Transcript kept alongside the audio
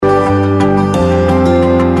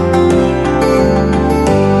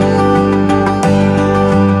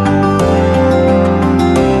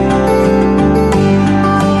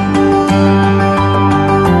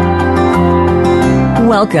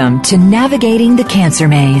Welcome to Navigating the Cancer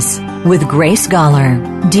Maze with Grace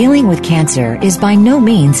Goller. Dealing with cancer is by no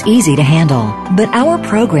means easy to handle, but our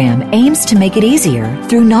program aims to make it easier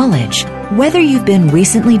through knowledge. Whether you've been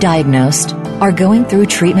recently diagnosed, are going through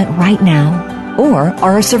treatment right now, or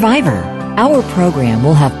are a survivor, our program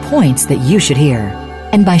will have points that you should hear.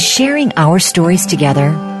 And by sharing our stories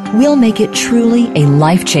together, we'll make it truly a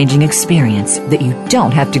life-changing experience that you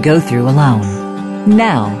don't have to go through alone.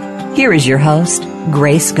 Now, here is your host,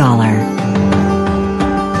 Grace Goller.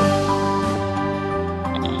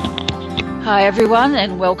 Hi everyone,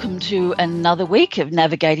 and welcome to another week of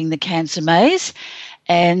Navigating the Cancer Maze.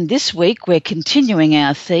 And this week we're continuing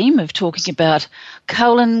our theme of talking about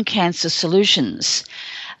colon cancer solutions.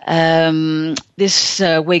 This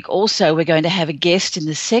week also we're going to have a guest in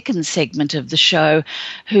the second segment of the show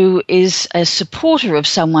who is a supporter of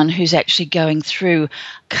someone who's actually going through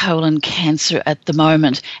colon cancer at the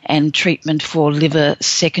moment and treatment for liver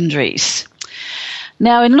secondaries.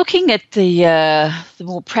 Now, in looking at the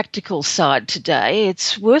more practical side today,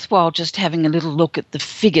 it's worthwhile just having a little look at the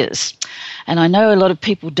figures. And I know a lot of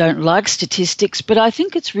people don't like statistics, but I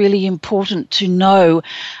think it's really important to know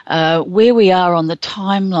where we are on the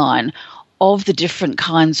timeline of the different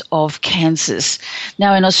kinds of cancers.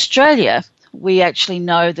 Now, in Australia, we actually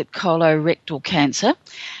know that colorectal cancer,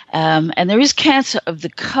 and there is cancer of the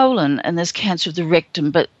colon and there's cancer of the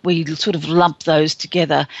rectum, but we sort of lump those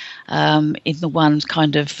together in the one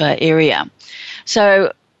kind of area.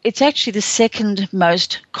 So it's actually the second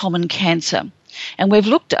most common cancer. And we've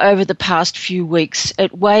looked over the past few weeks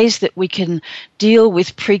at ways that we can deal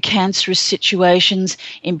with precancerous situations,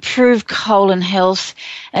 improve colon health,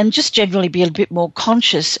 and just generally be a bit more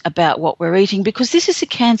conscious about what we're eating, because this is a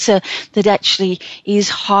cancer that actually is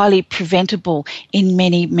highly preventable in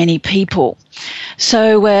many, many people.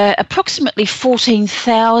 So approximately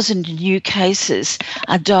 14,000 new cases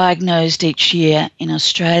are diagnosed each year in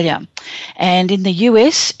Australia. And in the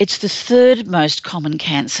US, it's the third most common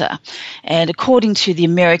cancer. And according to the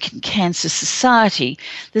American Cancer Society,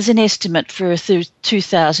 there's an estimate for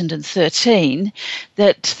 2013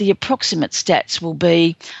 that the approximate stats will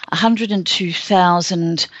be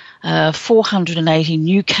 102,480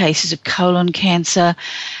 new cases of colon cancer.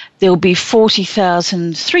 There will be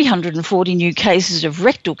 40,340 new cases of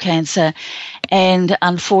rectal cancer, and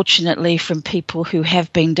unfortunately from people who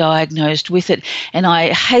have been diagnosed with it. And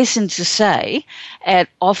I hasten to say at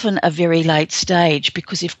often a very late stage,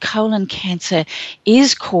 because if colon cancer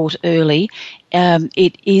is caught early,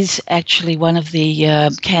 it is actually one of the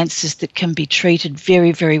cancers that can be treated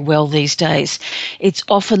very, very well these days. It's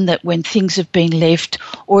often that when things have been left,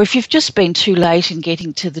 or if you've just been too late in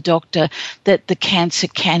getting to the doctor, that the cancer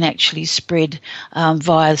can actually spread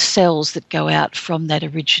via cells that go out from that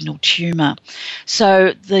original tumour.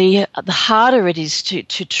 So the harder it is to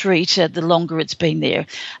treat, the longer it's been there.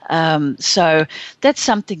 So that's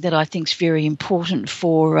something that I think is very important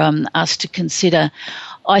for us to consider.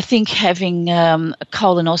 I think having a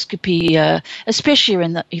colonoscopy, especially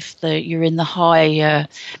if you're in the high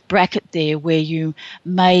bracket there where you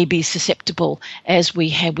may be susceptible, as we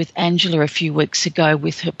had with Angela a few weeks ago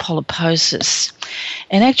with her polyposis.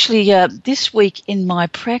 And actually this week in my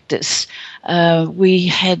practice, we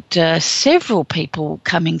had several people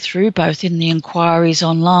coming through, both in the inquiries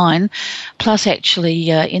online, plus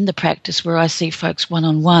actually in the practice where I see folks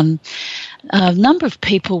one-on-one. A number of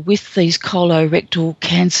people with these colorectal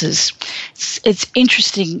cancers. It's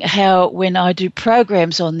interesting how when I do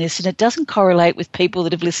programs on this, and it doesn't correlate with people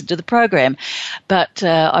that have listened to the program, but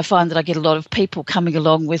I find that I get a lot of people coming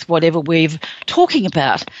along with whatever we're talking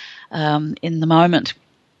about in the moment.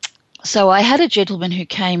 So I had a gentleman who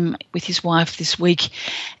came with his wife this week,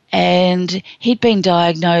 and he'd been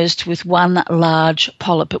diagnosed with one large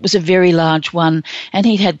polyp. It was a very large one, and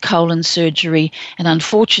he'd had colon surgery, and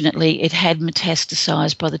unfortunately it had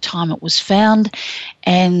metastasized by the time it was found,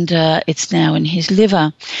 and it's now in his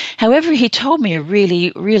liver. However, he told me a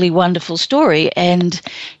really, really wonderful story, and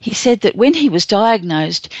he said that when he was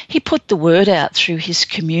diagnosed, he put the word out through his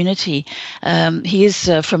community. He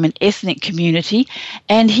is from an ethnic community,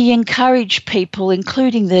 and he encouraged people,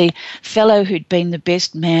 including the fellow who'd been the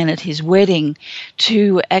best man at his wedding,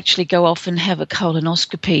 to actually go off and have a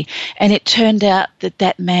colonoscopy. And it turned out that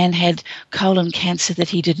that man had colon cancer that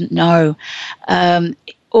he didn't know.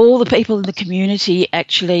 All the people in the community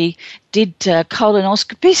actually did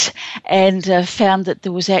colonoscopies and found that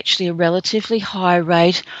there was actually a relatively high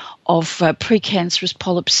rate of precancerous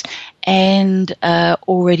polyps and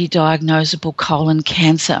already diagnosable colon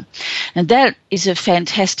cancer. And that is a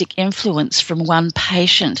fantastic influence from one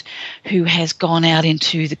patient who has gone out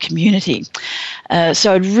into the community.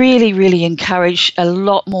 So I'd really, really encourage a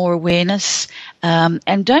lot more awareness,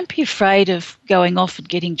 and don't be afraid of going off and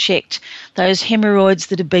getting checked. Those hemorrhoids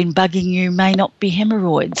that have been bugging you may not be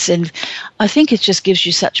hemorrhoids, and I think it just gives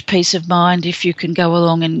you such peace of mind if you can go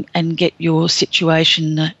along and get your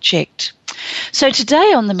situation checked. So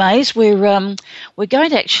today on the maze, we're going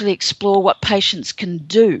to actually explore what patients can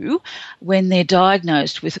do when they're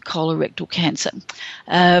diagnosed with a colorectal cancer.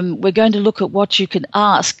 We're going to look at what you can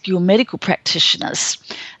ask your medical practitioners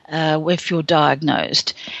if you're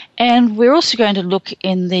diagnosed. And we're also going to look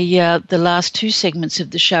in the last two segments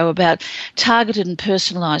of the show about targeted and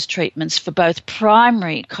personalised treatments for both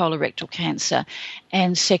primary colorectal cancer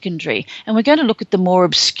and secondary. And we're going to look at the more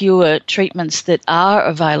obscure treatments that are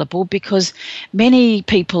available, because many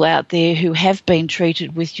people out there who have been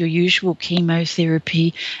treated with your usual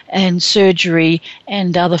chemotherapy and surgery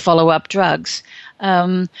and other follow-up drugs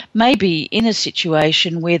may be in a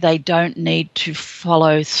situation where they don't need to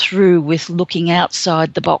follow through with looking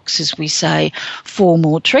outside the box, as we say, for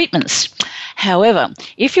more treatments. However,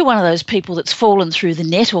 if you're one of those people that's fallen through the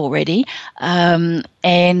net already,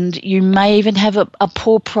 and you may even have a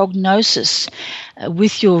poor prognosis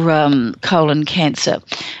with your colon cancer,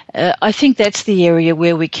 I think that's the area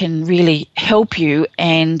where we can really help you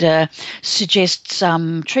and suggest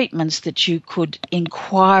some treatments that you could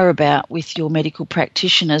inquire about with your medical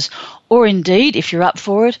practitioners, or indeed, if you're up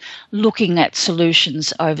for it, looking at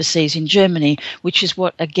solutions overseas in Germany, which is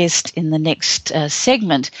what a guest in the next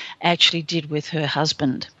segment actually did with her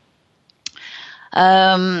husband.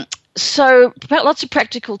 So lots of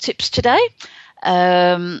practical tips today.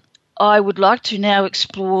 I would like to now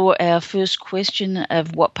explore our first question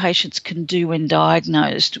of what patients can do when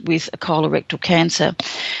diagnosed with a colorectal cancer.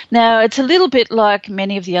 Now, it's a little bit like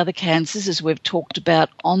many of the other cancers, as we've talked about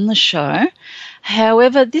on the show.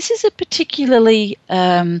 However, this is a particularly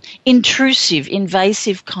intrusive,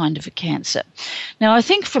 invasive kind of a cancer. Now, I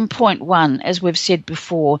think from point one, as we've said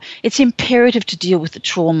before, it's imperative to deal with the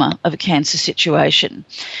trauma of a cancer situation.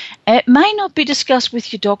 It may not be discussed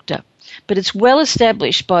with your doctor, but it's well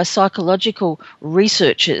established by psychological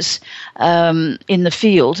researchers in the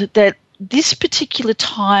field that this particular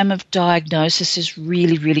time of diagnosis is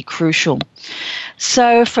really, really crucial.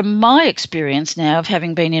 So from my experience now of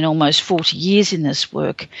having been in almost 40 years in this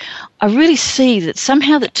work, I really see that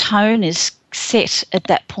somehow the tone is set at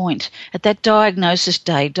that point, at that diagnosis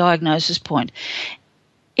day, diagnosis point.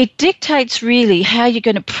 It dictates really how you're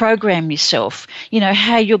going to program yourself,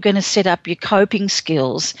 how you're going to set up your coping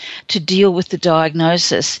skills to deal with the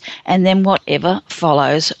diagnosis, and then whatever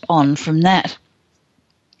follows on from that.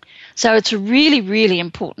 So it's a really, really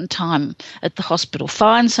important time at the hospital.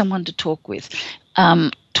 Find someone to talk with.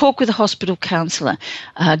 Talk with a hospital counsellor.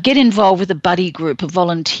 Get involved with a buddy group, a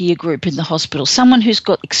volunteer group in the hospital, someone who's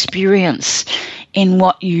got experience in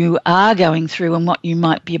what you are going through and what you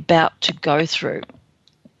might be about to go through.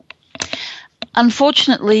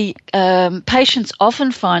 Unfortunately, patients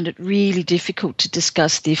often find it really difficult to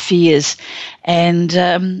discuss their fears, and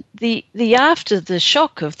the after the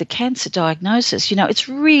shock of the cancer diagnosis, it's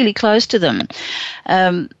really close to them.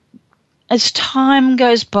 As time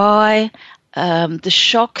goes by, the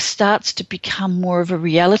shock starts to become more of a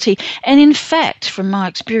reality, and in fact, from my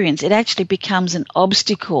experience, it actually becomes an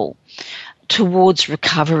obstacle towards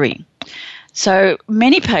recovery. So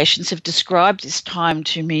many patients have described this time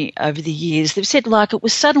to me over the years. They've said, like, it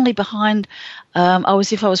was suddenly behind,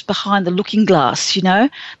 as if I was behind the looking glass, There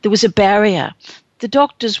was a barrier. The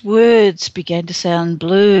doctor's words began to sound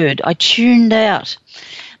blurred. I tuned out.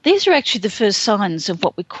 These are actually the first signs of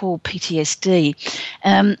what we call PTSD.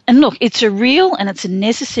 And look, it's a real and it's a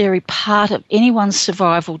necessary part of anyone's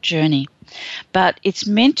survival journey. But it's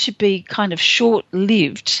meant to be kind of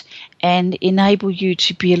short-lived and enable you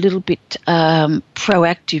to be a little bit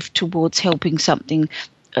proactive towards helping something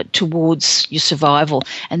towards your survival,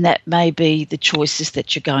 and that may be the choices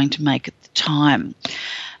that you're going to make at the time.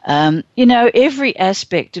 Every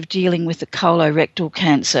aspect of dealing with the colorectal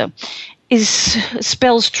cancer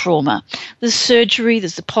spells trauma. There's surgery,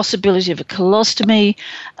 there's the possibility of a colostomy,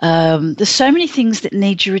 there's so many things that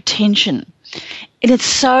need your attention. And it's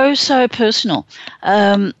so, so personal.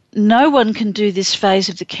 no one can do this phase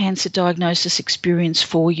of the cancer diagnosis experience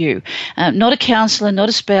for you. Not a counsellor, not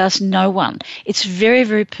a spouse, no one. It's very,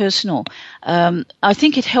 very personal. I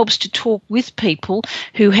think it helps to talk with people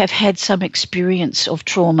who have had some experience of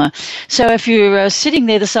trauma. So if you're sitting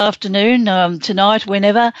there this afternoon, tonight,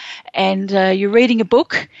 whenever, and you're reading a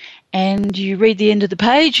book and you read the end of the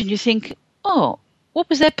page and you think, oh, what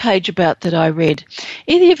was that page about that I read?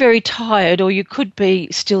 Either you're very tired or you could be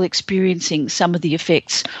still experiencing some of the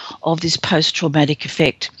effects of this post-traumatic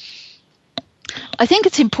effect. I think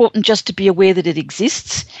it's important just to be aware that it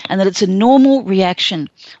exists and that it's a normal reaction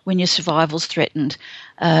when your survival's threatened.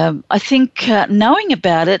 I think knowing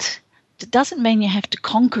about it doesn't mean you have to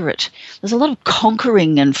conquer it. There's a lot of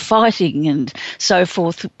conquering and fighting and so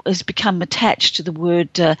forth has become attached to the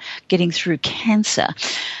word getting through cancer.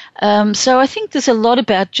 So I think there's a lot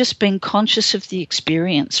about just being conscious of the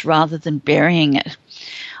experience rather than burying it.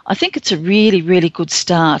 I think it's a really, really good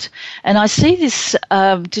start. And I see this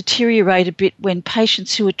deteriorate a bit when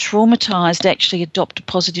patients who are traumatised actually adopt a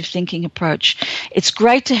positive thinking approach. It's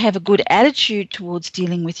great to have a good attitude towards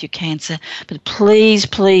dealing with your cancer, but please,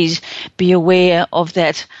 please be aware of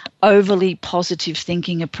that overly positive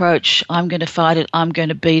thinking approach. I'm going to fight it, I'm going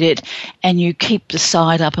to beat it, and you keep the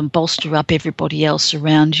side up and bolster up everybody else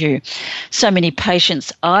around you. So many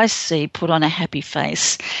patients I see put on a happy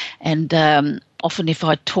face, and often if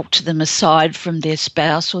I talk to them aside from their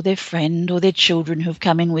spouse or their friend or their children who've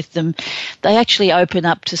come in with them, they actually open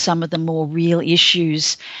up to some of the more real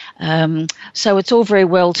issues. So it's all very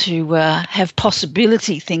well to have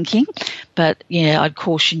possibility thinking, but yeah, I'd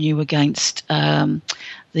caution you against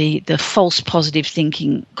the false positive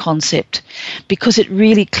thinking concept, because it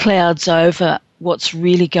really clouds over what's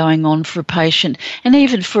really going on for a patient. And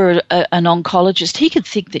even for an oncologist, he could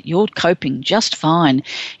think that you're coping just fine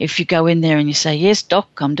if you go in there and you say, yes, doc,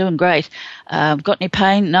 I'm doing great. Got any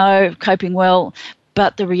pain? No, coping well.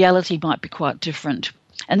 But the reality might be quite different.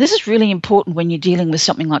 And this is really important when you're dealing with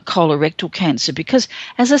something like colorectal cancer because,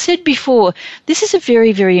 as I said before, this is a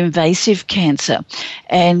very, very invasive cancer.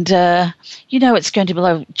 And, it's going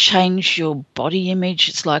to change your body image.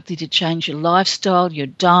 It's likely to change your lifestyle, your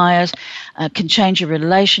diet, can change your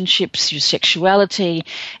relationships, your sexuality.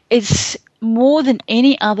 It's more than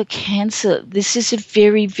any other cancer, this is a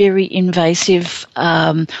very, very invasive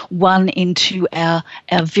one into our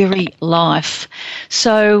very life.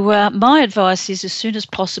 So my advice is as soon as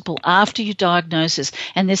possible after your diagnosis,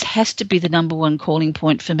 and this has to be the number one calling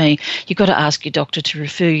point for me, you've got to ask your doctor to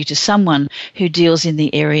refer you to someone who deals in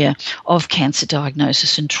the area of cancer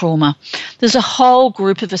diagnosis and trauma. There's a whole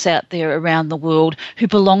group of us out there around the world who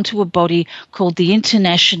belong to a body called the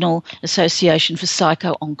International Association for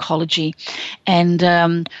Psycho-Oncology.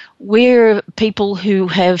 And we're people who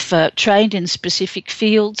have trained in specific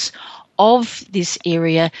fields of this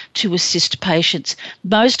area to assist patients.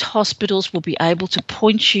 Most hospitals will be able to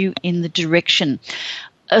point you in the direction.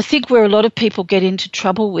 I think where a lot of people get into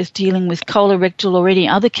trouble with dealing with colorectal or any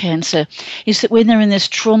other cancer is that when they're in this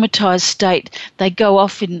traumatized state, they go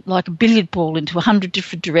off in like a billiard ball into 100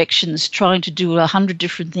 different directions, trying to do 100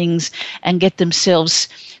 different things and get themselves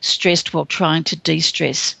stressed while trying to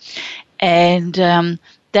de-stress. And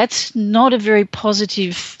that's not a very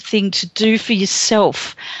positive thing to do for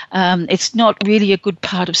yourself. It's not really a good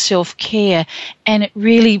part of self-care, and it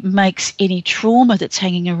really makes any trauma that's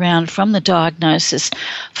hanging around from the diagnosis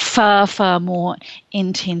far, far more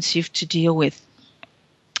intensive to deal with.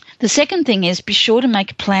 The second thing is be sure to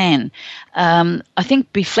make a plan. I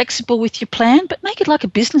think be flexible with your plan, but make it like a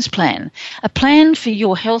business plan. A plan for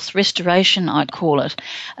your health restoration, I'd call it.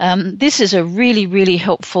 This is a really, really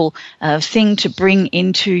helpful thing to bring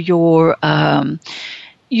into your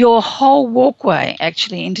whole walkway,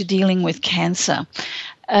 actually, into dealing with cancer.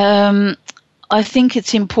 I think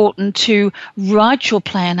it's important to write your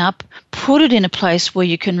plan up, put it in a place where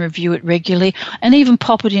you can review it regularly, and even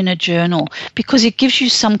pop it in a journal because it gives you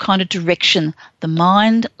some kind of direction. The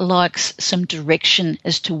mind likes some direction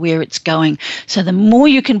as to where it's going. So the more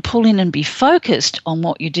you can pull in and be focused on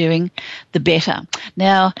what you're doing, the better.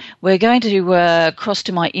 Now, we're going to cross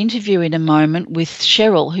to my interview in a moment with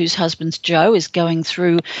Cheryl, whose husband Joe is going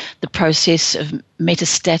through the process of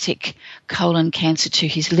metastatic colon cancer to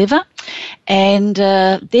his liver. And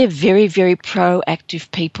they're very, very proactive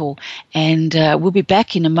people. And we'll be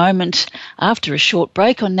back in a moment after a short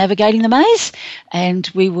break on Navigating the Maze. And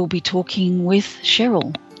we will be talking with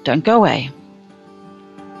Cheryl. Don't go away.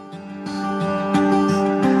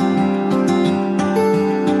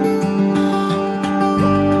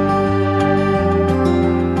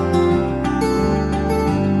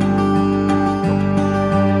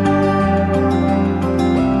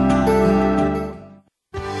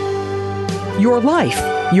 Your life,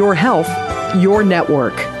 your health, your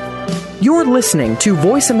network. You're listening to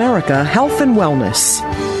Voice America Health and Wellness.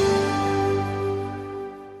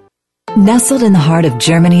 Nestled in the heart of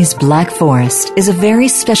Germany's Black Forest is a very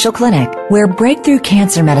special clinic where breakthrough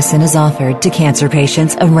cancer medicine is offered to cancer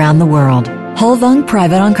patients around the world. Holvung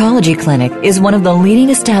Private Oncology Clinic is one of the leading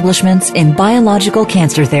establishments in biological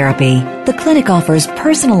cancer therapy. The clinic offers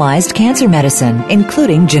personalized cancer medicine,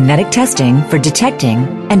 including genetic testing for detecting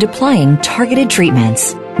and applying targeted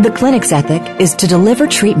treatments. The clinic's ethic is to deliver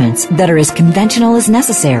treatments that are as conventional as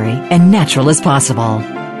necessary and natural as possible.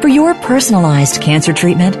 For your personalized cancer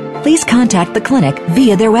treatment, please contact the clinic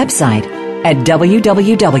via their website at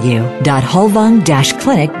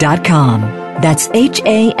www.holvung-clinic.com. That's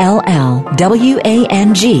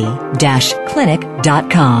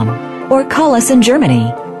HALLWANG-clinic.com. Or call us in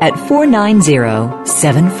Germany at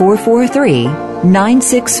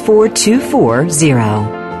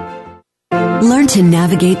 490-7443-96424. Learn to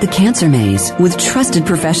navigate the cancer maze with trusted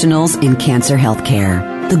professionals in cancer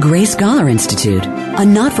healthcare. The Grace Scholar Institute, a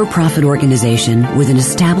not-for-profit organization with an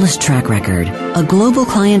established track record, a global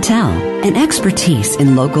clientele, and expertise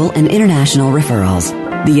in local and international referrals.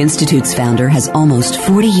 The Institute's founder has almost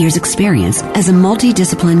 40 years' experience as a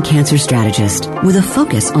multidisciplined cancer strategist with a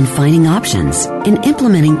focus on finding options and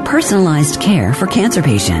implementing personalized care for cancer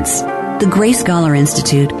patients. The Grace Scholar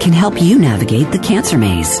Institute can help you navigate the cancer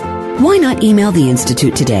maze. Why not email the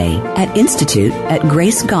Institute today at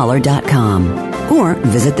institute@gracescholar.com or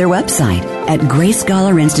visit their website at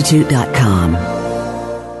gracesscholarinstitute.com.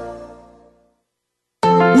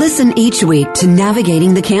 Listen each week to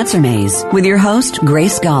Navigating the Cancer Maze with your host,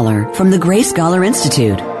 Grace Scholar, from the Grace Scholar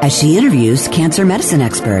Institute, as she interviews cancer medicine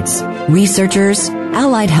experts, researchers,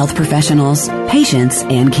 allied health professionals, patients,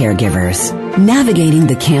 and caregivers. Navigating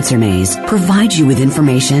the Cancer Maze provides you with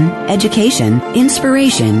information, education,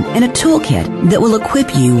 inspiration, and a toolkit that will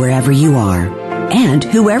equip you wherever you are and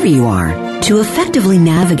whoever you are to effectively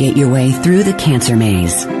navigate your way through the cancer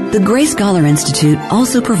maze. The Grace Scholar Institute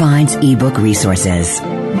also provides ebook resources.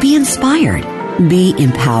 Be inspired. Be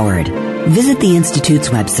empowered. Visit the Institute's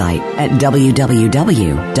website at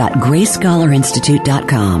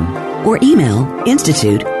www.gracesscholarinstitute.com or email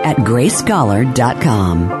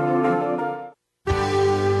institute@gracescholar.com.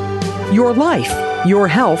 Your life, your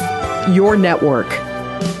health, your network.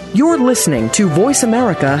 You're listening to Voice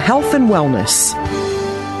America Health and Wellness.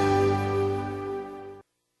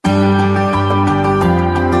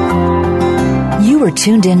 You are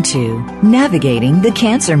tuned into Navigating the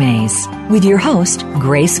Cancer Maze with your host,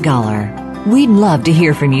 Grace Scholar. We'd love to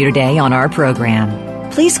hear from you today on our program.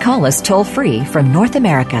 Please call us toll-free from North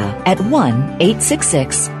America at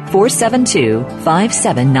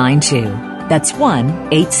 1-866-472-5792. That's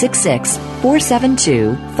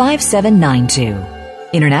 1-866-472-5792.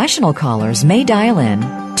 International callers may dial in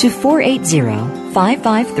to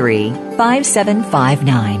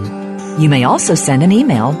 480-553-5759. You may also send an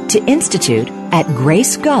email to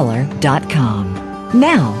institute@gracescholar.com.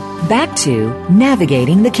 Now, back to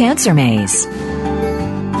Navigating the Cancer Maze.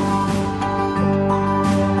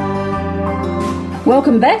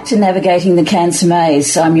 Welcome back to Navigating the Cancer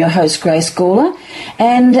Maze. I'm your host, Grace Gawler,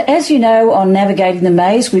 and as you know, on Navigating the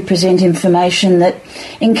Maze, we present information that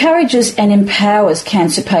encourages and empowers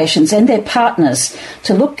cancer patients and their partners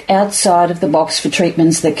to look outside of the box for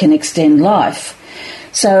treatments that can extend life.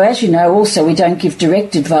 So, as you know, also, we don't give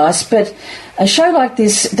direct advice, but a show like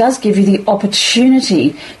this does give you the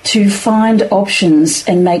opportunity to find options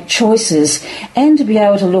and make choices and to be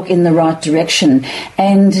able to look in the right direction.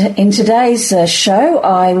 And in today's show,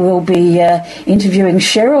 I will be interviewing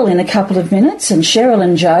Cheryl in a couple of minutes. And Cheryl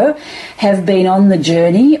and Joe have been on the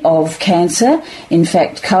journey of cancer, in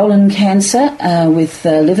fact, colon cancer with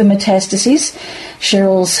liver metastases.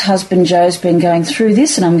 Cheryl's husband Joe's been going through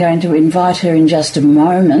this, and I'm going to invite her in just a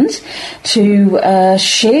moment to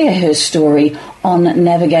share her story on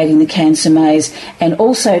navigating the cancer maze and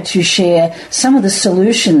also to share some of the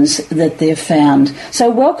solutions that they've found. So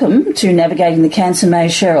welcome to Navigating the Cancer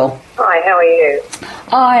Maze, Cheryl. Hi, how are you?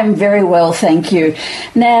 I'm very well, thank you.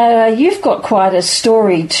 Now, you've got quite a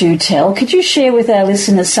story to tell. Could you share with our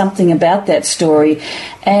listeners something about that story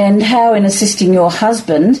and how, in assisting your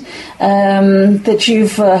husband, that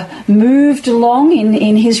you've moved along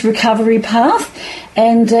in his recovery path?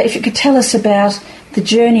 And if you could tell us about the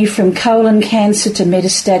journey from colon cancer to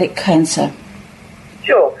metastatic cancer.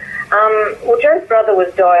 Sure. Well, Joe's brother was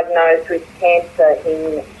diagnosed with cancer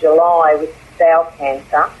in July with bowel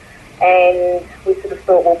cancer, and we sort of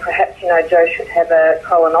thought, well, perhaps, Joe should have a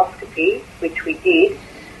colonoscopy, which we did,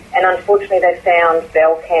 and unfortunately they found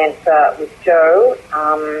bowel cancer with Joe,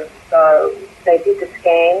 so they did the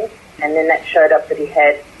scans and then that showed up that he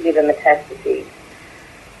had liver metastases.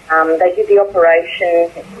 They did the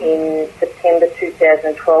operation in September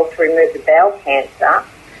 2012 to remove the bowel cancer,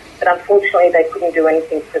 but unfortunately they couldn't do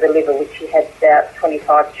anything for the liver, which he had about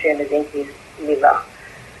 25 tumours in his liver.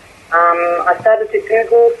 I started to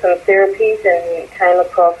Google some therapies and came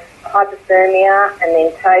across hypothermia and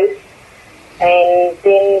then taste, and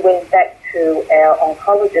then went back to our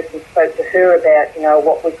oncologist and spoke to her about,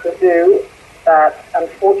 what we could do, but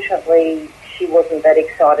unfortunately she wasn't that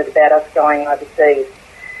excited about us going overseas.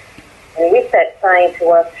 And with that saying to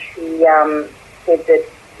us, she said that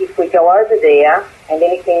if we go over there and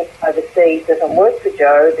anything overseas doesn't work for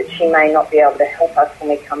Joe, that she may not be able to help us when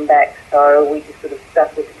we come back. So we just sort of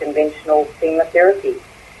stuck with the conventional chemotherapy.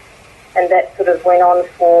 And that sort of went on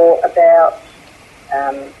for about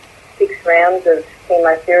 6 rounds of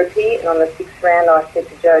chemotherapy. And on the 6th round, I said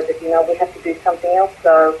to Joe that, we have to do something else.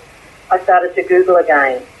 So I started to Google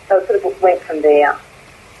again. So it sort of went from there.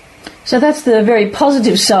 So that's the very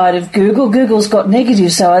positive side of Google. Google's got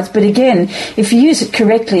negative sides, but again, if you use it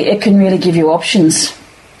correctly, it can really give you options.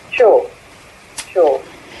 Sure.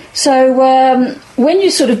 So when you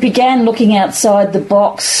sort of began looking outside the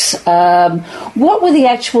box, what were the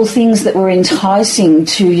actual things that were enticing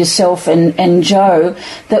to yourself and Joe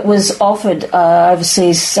that was offered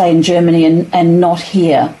overseas, say in Germany, and not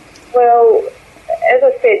here? Well, as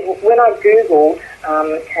I said, when I Googled,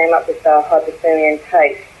 came up with hypothermia and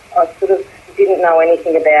taste, I sort of didn't know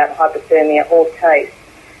anything about hypothermia or taste.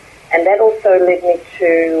 And that also led me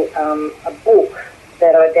to a book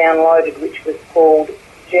that I downloaded, which was called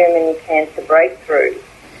German Cancer Breakthrough,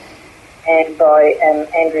 and by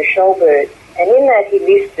Andrew Scholberg. And in that he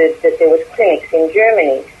listed that there was clinics in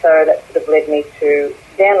Germany. So that sort of led me to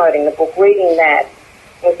downloading the book, reading that.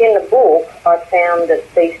 Within the book, I found that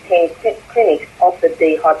these 10 clinics offered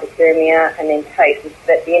the hypothermia and then taste.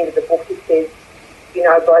 At the end of the book, he says,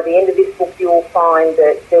 by the end of this book, you'll find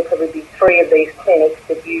that there'll probably be 3 of these clinics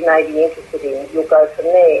that you may be interested in. You'll go from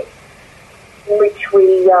there. In which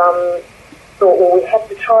we thought, well, we have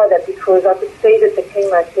to try that because I could see that the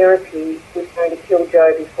chemotherapy was going to kill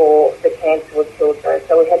Joe before the cancer would kill Joe.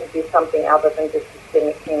 So we had to do something other than just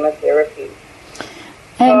systemic chemotherapy.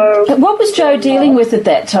 And what was Joe dealing with at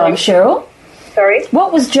that time, Cheryl? Sorry?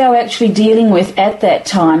 What was Joe actually dealing with at that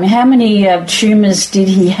time? How many tumours did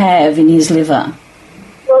he have in his liver?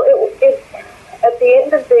 Well, at the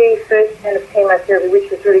end of the first round of chemotherapy,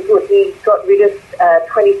 which was really good, he got rid of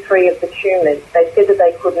 23 of the tumours. They said that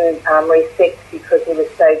they couldn't resect because he was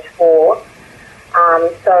stage 4.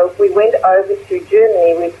 So we went over to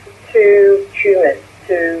Germany with 2 tumours,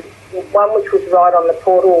 one which was right on the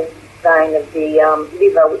portal vein of the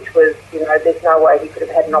liver, which was, there's no way he could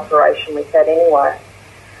have had an operation with that anyway.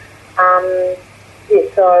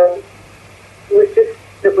 So it was just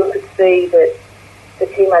that we could see that the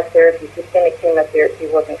chemotherapy, systemic chemotherapy,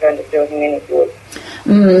 wasn't going to do him any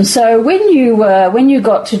good. So when you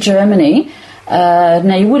got to Germany,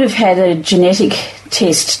 now you would have had a genetic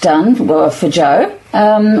test done for Joe.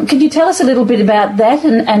 Could you tell us a little bit about that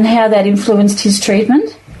and how that influenced his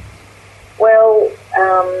treatment? Well,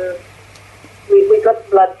 we got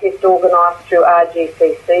the blood test organised through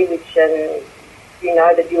RGCC, which you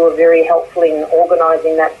know that you were very helpful in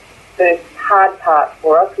organising that first hard part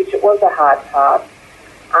for us, which it was a hard part.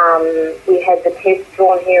 We had the test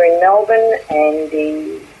drawn here in Melbourne and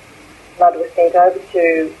the blood was sent over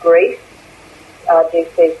to Greece,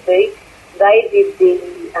 RGCC. They did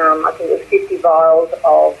I think it was 50 vials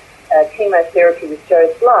of chemotherapy with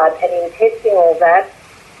Joe's blood, and in testing all that,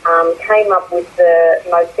 came up with the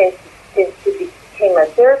most sensitive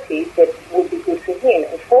chemotherapies that would be good for him.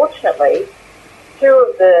 Unfortunately, 2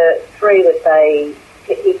 of the 3 that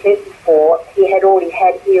he tested for, he had already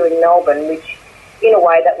had here in Melbourne, which in a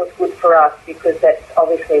way that was good for us because that's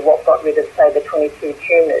obviously what got rid of, say, the 22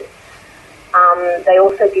 tumours. They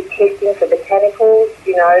also did testing for botanicals,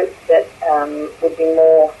 that would be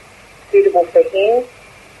more suitable for him.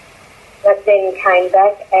 That then came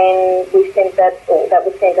back and we sent that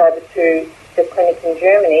was sent over to the clinic in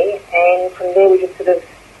Germany, and from there we just sort of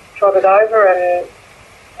trotted over and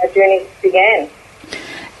our journey began.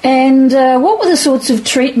 And what were the sorts of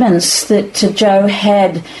treatments that Joe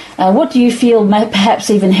had? What do you feel perhaps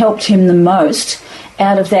even helped him the most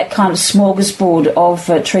out of that kind of smorgasbord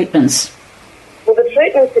of treatments? Well, the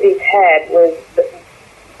treatments that he's had was,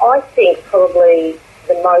 I think, probably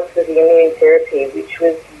the most was the immune therapy, which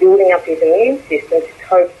was building up his immune system to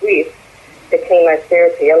cope with the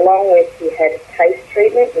chemotherapy, along with he had a taste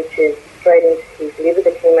treatment, which is straight into his liver,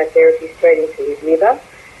 the chemotherapy straight into his liver.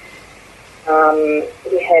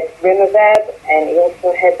 He had Remivab, and he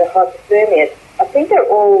also had the hypothermia. I think they're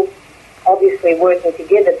all obviously working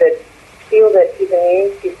together, but feel that his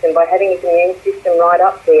immune system, by having his immune system right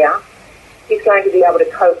up there, he's going to be able to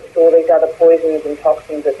cope with all these other poisons and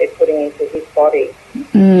toxins that they're putting into his body.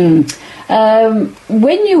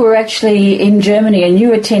 When you were actually in Germany and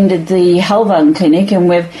you attended the Hellwang Clinic, and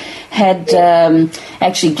we've had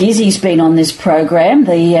actually Gizzy's been on this program,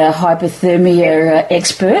 the hypothermia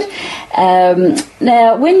expert.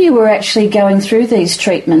 Now, when you were actually going through these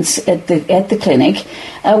treatments at the clinic,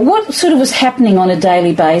 what sort of was happening on a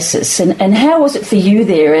daily basis, and how was it for you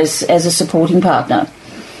there as a supporting partner?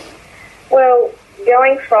 Well,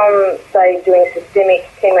 going from, say, doing systemic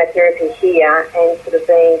chemotherapy here and sort of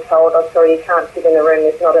being told, oh, sorry, you can't sit in the room,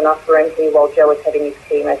 there's not enough room here while Joe is having his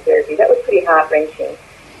chemotherapy, that was pretty heart-wrenching.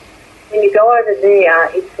 When you go over there,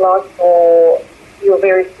 it's like you're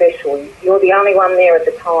very special. You're the only one there at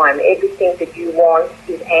the time. Everything that you want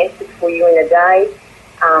is answered for you in a day.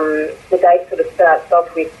 The day sort of starts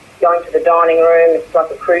off with going to the dining room. It's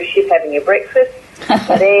like a cruise ship having your breakfast.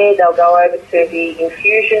 There, they'll go over to the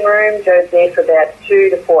infusion room. Joe's there for about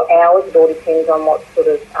 2 to 4 hours. It all depends on what sort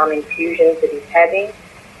of infusions that he's having.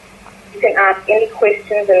 You can ask any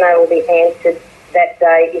questions and they will be answered that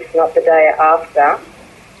day, if not the day after.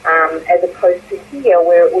 As opposed to here,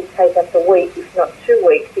 where it would take us a week, if not 2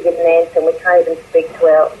 weeks, to get an answer, and we can't even speak to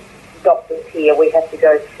our doctors here. We have to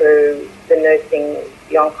go through the nursing,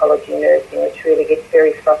 the oncology nursing, which really gets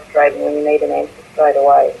very frustrating when you need an answer straight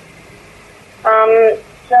away.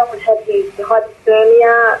 Joe would have his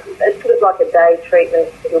hypothermia. It's sort of like a day treatment.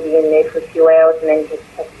 He'll be in there for a few hours and then he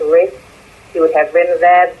has to rest. He would have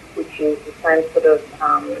Remivab, which is the same sort of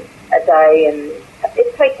a day, and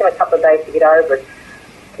it takes him a couple of days to get over it.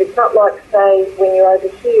 It's not like, say, when you're over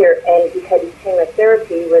here and he's had his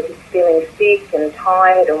chemotherapy where he's feeling sick and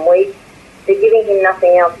tired and weak. They're giving him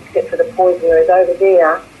nothing else except for the poison, whereas over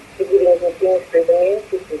there, they're giving him things for his immune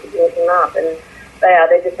system to build him up. And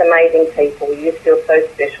they're just amazing people. You just feel so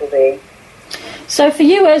special there. So for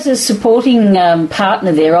you as a supporting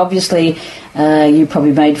partner there, obviously you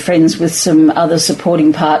probably made friends with some other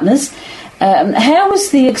supporting partners. How was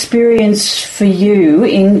the experience for you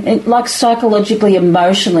in like psychologically,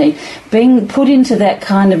 emotionally, being put into that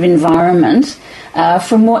kind of environment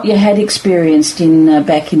from what you had experienced in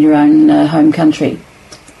back in your own home country?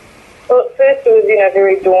 Well, at first it was,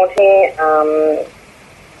 very daunting.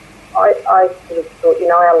 I sort of thought,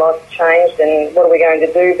 our life's changed and what are we going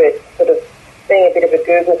to do, but sort of being a bit of a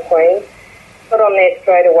Google queen, got on there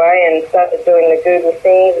straight away and started doing the Google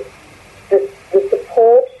thing. The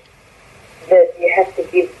support that you have to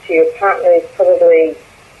give to your partner is probably,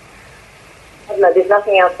 I don't know, there's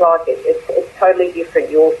nothing else like it. It's totally different.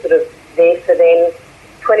 You're sort of there for them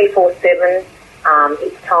 24/7.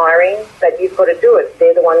 It's tiring, but you've got to do it.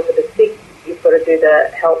 They're the ones that are sick. You've got to do the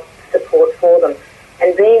help support for them.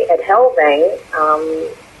 And being at Hellwang,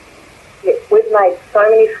 we've made so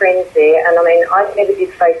many friends there. And I never did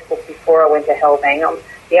Facebook before I went to Hellwang.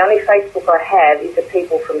 The only Facebook I have is the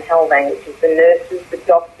people from Hellwang, which is the nurses, the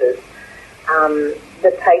doctors,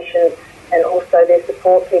 the patients, and also their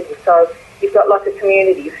support people. So you've got like a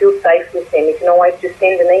community. You feel safe with them. You can always just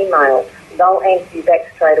send an email. They'll answer you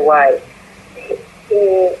back straight away.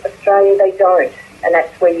 In Australia, they don't. And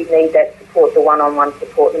that's where you need that support, the one-on-one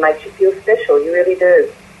support, that makes you feel special. You really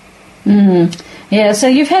do. Yeah, so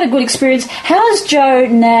you've had a good experience. How is Joe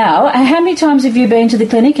now? How many times have you been to the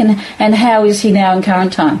clinic, and how is he now in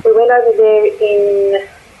current time? We went over there in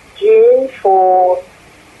June for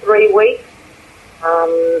 3 weeks,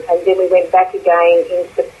 and then we went back again in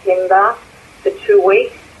September for 2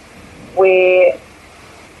 weeks, where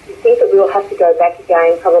I think that we'll have to go back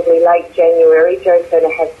again probably late January. Joe's going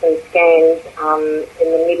to have some scans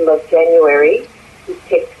in the middle of January, his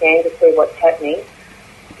PET scan, to see what's happening.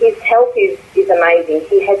 His health is amazing.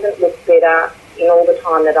 He hasn't looked better in all the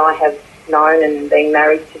time that I have known and been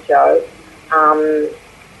married to Joe.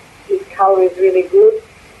 His colour is really good.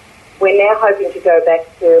 We're now hoping to go back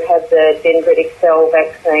to have the dendritic cell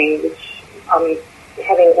vaccine, which I'm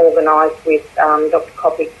having organised with Dr.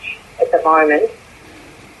 Kopich at the moment.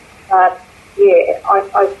 But,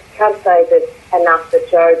 I can't say that enough that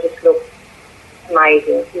Joe just looks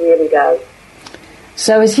amazing. He really does.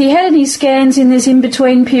 So has he had any scans in this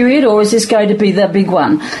in-between period, or is this going to be the big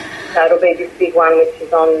one? No, it'll be this big one, which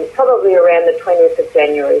is on probably around the 20th of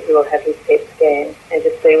January. He will have his PET scan and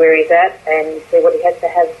just see where he's at and see what he has to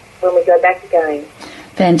have when we go back again.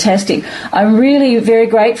 Fantastic. I'm really very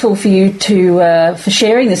grateful for you for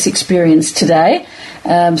sharing this experience today.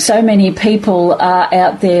 So many people are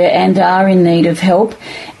out there and are in need of help,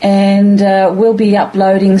 and we'll be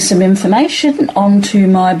uploading some information onto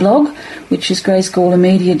my blog, which is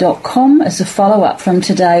gracegawlermedia.com, as a follow-up from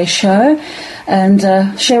today's show. And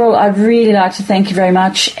Cheryl, I'd really like to thank you very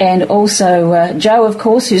much, and also Joe, of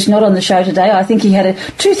course, who's not on the show today. I think he had a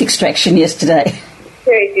tooth extraction yesterday.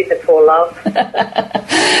 Very did the poor love.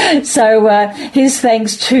 So his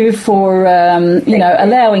thanks too for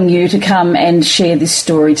allowing you to come and share this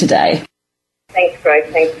story today. Thanks,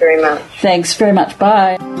 Grace. Thanks very much. Thanks very much.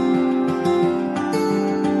 Bye.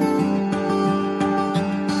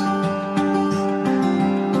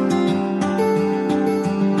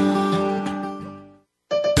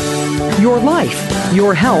 Your life,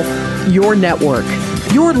 your health, your network.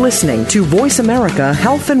 You're listening to Voice America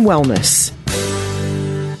Health and Wellness.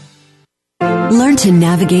 Learn to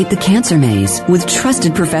navigate the cancer maze with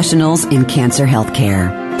trusted professionals in cancer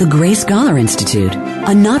healthcare. The Grace Scholar Institute,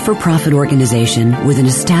 a not-for-profit organization with an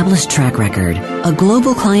established track record, a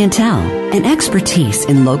global clientele, and expertise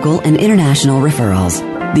in local and international referrals.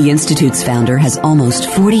 The Institute's founder has almost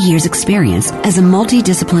 40 years' experience as a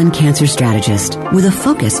multidisciplined cancer strategist with a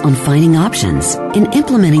focus on finding options and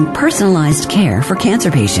implementing personalized care for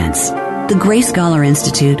cancer patients. The Grace Scholar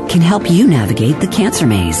Institute can help you navigate the cancer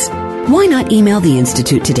maze. Why not email the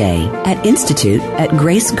Institute today at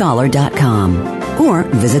institute@gracescholar.com or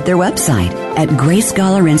visit their website at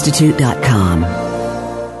gracesscholarinstitute.com.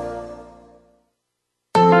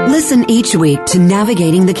 Listen each week to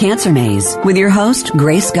Navigating the Cancer Maze with your host,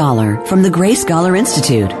 Grace Scholar from the Grace Scholar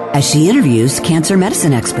Institute, as she interviews cancer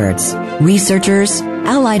medicine experts, researchers,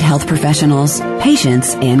 allied health professionals,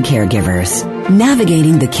 patients, and caregivers.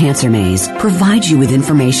 Navigating the Cancer Maze provides you with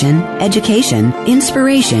information, education,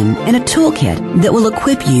 inspiration, and a toolkit that will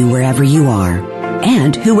equip you wherever you are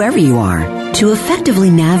and whoever you are to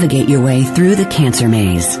effectively navigate your way through the cancer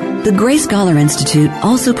maze. The Grace Scholar Institute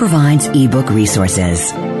also provides ebook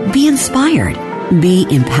resources. Be inspired. Be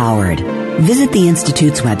empowered. Visit the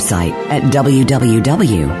Institute's website at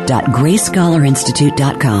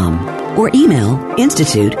www.gracesscholarinstitute.com or email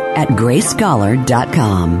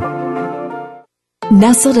institute@gracescholar.com.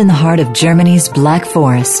 Nestled in the heart of Germany's Black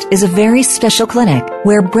Forest is a very special clinic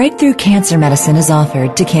where breakthrough cancer medicine is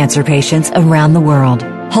offered to cancer patients around the world.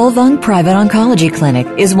 Holvung Private Oncology Clinic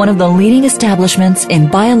is one of the leading establishments in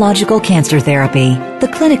biological cancer therapy. The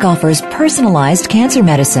clinic offers personalized cancer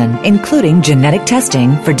medicine, including genetic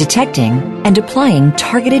testing for detecting and applying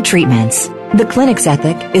targeted treatments. The clinic's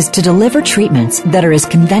ethic is to deliver treatments that are as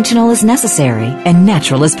conventional as necessary and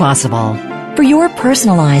natural as possible. For your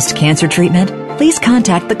personalized cancer treatment, please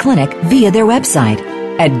contact the clinic via their website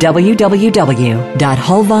at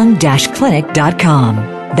www.holvung-clinic.com.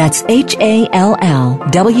 That's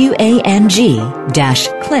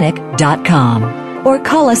HALLWANG-clinic.com. Or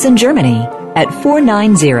call us in Germany at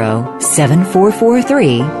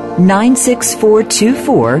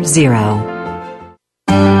 490-7443-964240.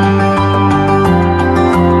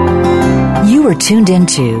 You are tuned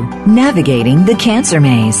into Navigating the Cancer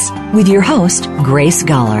Maze with your host, Grace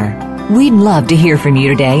Scholar. We'd love to hear from you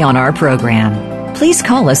today on our program. Please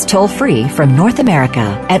call us toll-free from North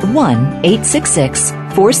America at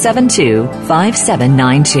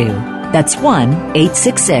 1-866-472-5792. That's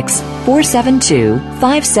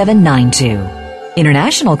 1-866-472-5792.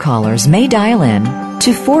 International callers may dial in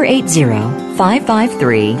to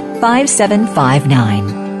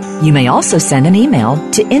 480-553-5759. You may also send an email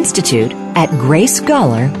to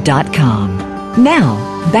institute@gracescholar.com. Now,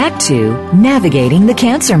 back to Navigating the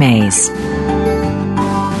Cancer Maze.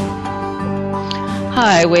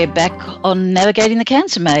 Hi, we're back on Navigating the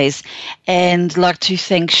Cancer Maze, and I'd like to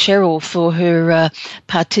thank Cheryl for her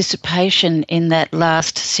participation in that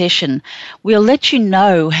last session. We'll let you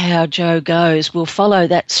know how Joe goes. We'll follow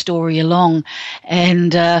that story along,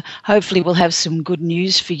 and hopefully we'll have some good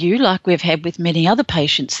news for you, like we've had with many other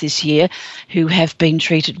patients this year who have been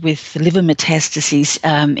treated with liver metastases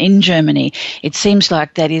in Germany. It seems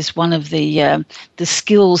like that is one of the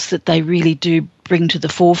skills that they really do bring to the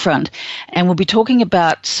forefront. And we'll be talking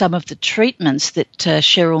about some of the treatments that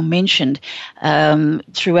Cheryl mentioned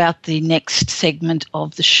throughout the next segment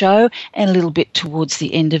of the show and a little bit towards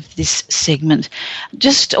the end of this segment.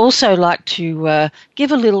 Just also like to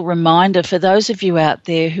give a little reminder for those of you out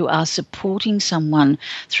there who are supporting someone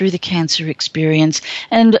through the cancer experience.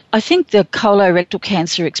 And I think the colorectal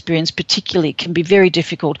cancer experience particularly can be very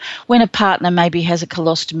difficult when a partner maybe has a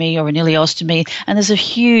colostomy or an ileostomy, and there's a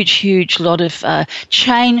huge lot of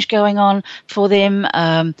change going on for them,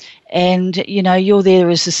 and you're there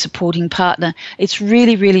as a supporting partner. It's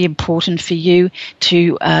really, really important for you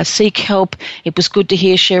to seek help. It was good to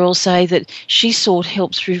hear Cheryl say that she sought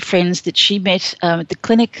help through friends that she met at the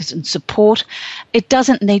clinic and support. It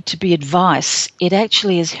doesn't need to be advice. It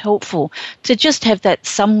actually is helpful to just have that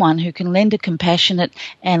someone who can lend a compassionate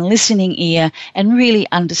and listening ear and really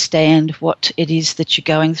understand what it is that you're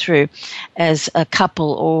going through as a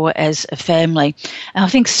couple or as a family. And I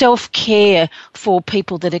think self-care for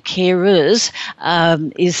people that are carers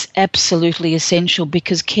is absolutely essential,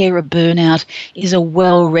 because carer burnout is a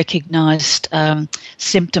well-recognised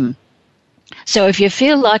symptom. So if you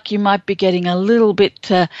feel like you might be getting a little bit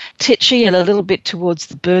titchy and a little bit towards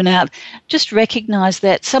the burnout, just recognise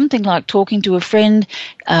that something like talking to a friend,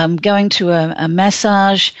 going to a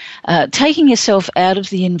massage, taking yourself out of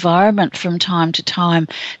the environment from time to time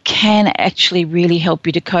can actually really help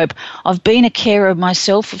you to cope. I've been a carer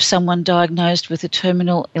myself of someone diagnosed with a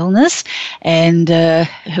terminal illness and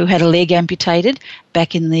who had a leg amputated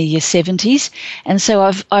back in the 70s, and so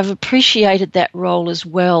I've appreciated that role as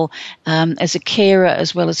well, as a carer,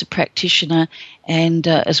 as well as a practitioner, and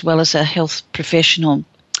as well as a health professional.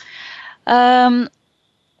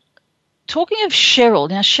 Talking of Cheryl,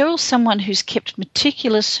 now Cheryl's someone who's kept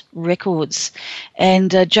meticulous records, and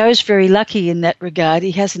Joe's very lucky in that regard.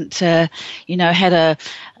 He hasn't, had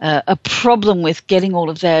a problem with getting all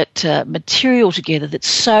of that material together that's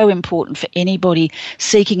so important for anybody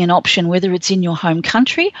seeking an option, whether it's in your home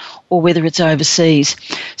country or whether it's overseas.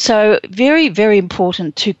 So very, very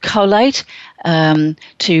important to collate,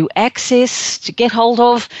 to access, to get hold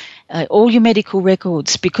of all your medical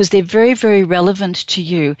records, because they're very, very relevant to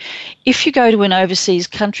you. If you go to an overseas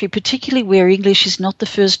country, particularly where English is not the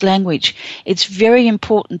first language, it's very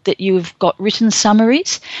important that you've got written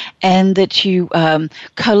summaries and that you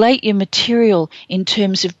collate your material in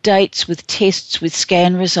terms of dates with tests, with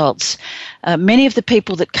scan results. Many of the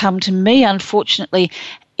people that come to me, unfortunately,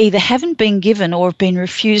 either haven't been given or have been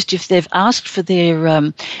refused if they've asked for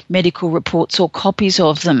their medical reports or copies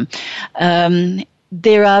of them.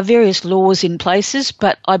 There are various laws in places,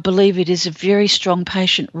 but I believe it is a very strong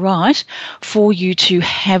patient right for you to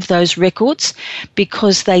have those records,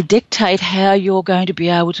 because they dictate how you're going to be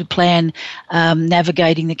able to plan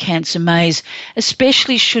navigating the cancer maze,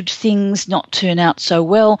 especially should things not turn out so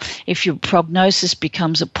well, if your prognosis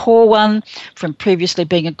becomes a poor one from previously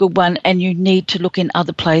being a good one, and you need to look in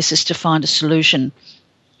other places to find a solution.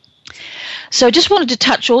 So I just wanted to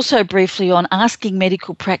touch also briefly on asking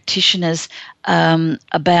medical practitioners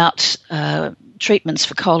about treatments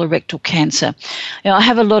for colorectal cancer. I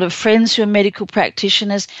have a lot of friends who are medical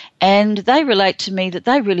practitioners, and they relate to me that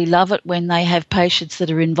they really love it when they have patients that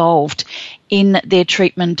are involved in their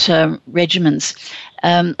treatment regimens.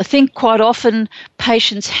 I think quite often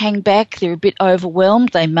patients hang back, they're a bit overwhelmed,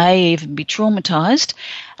 they may even be traumatised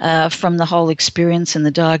from the whole experience and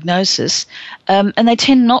the diagnosis, and they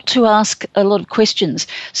tend not to ask a lot of questions.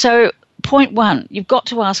 So point one, you've got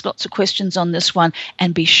to ask lots of questions on this one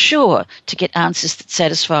and be sure to get answers that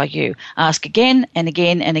satisfy you. Ask again and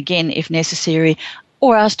again and again if necessary,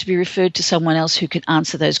 or ask to be referred to someone else who can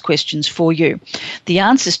answer those questions for you. The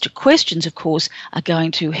answers to questions, of course, are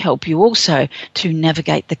going to help you also to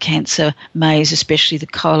navigate the cancer maze, especially the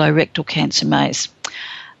colorectal cancer maze.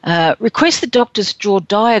 Request the doctors draw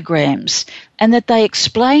diagrams and that they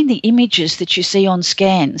explain the images that you see on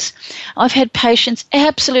scans. I've had patients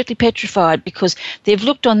absolutely petrified because they've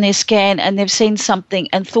looked on their scan and they've seen something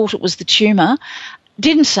and thought it was the tumour,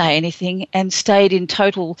 didn't say anything, and stayed in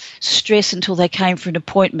total stress until they came for an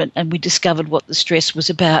appointment and we discovered what the stress was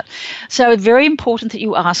about. So it's very important that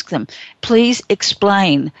you ask them, please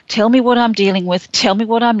explain, tell me what I'm dealing with, tell me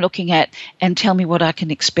what I'm looking at, and tell me what I can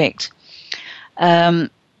expect.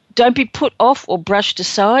 Don't be put off or brushed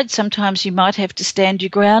aside. Sometimes you might have to stand your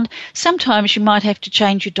ground. Sometimes you might have to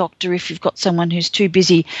change your doctor if you've got someone who's too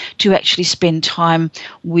busy to actually spend time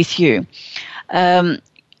with you.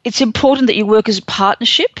 It's important that you work as a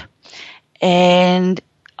partnership, and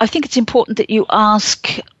I think it's important that you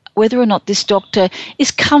ask whether or not this doctor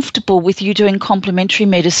is comfortable with you doing complementary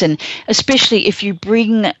medicine, especially if you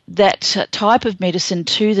bring that type of medicine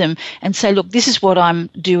to them and say, look, this is what I'm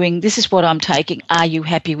doing, this is what I'm taking, are you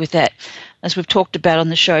happy with that? As we've talked about on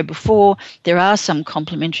the show before, there are some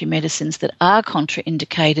complementary medicines that are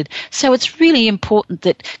contraindicated. So it's really important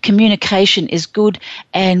that communication is good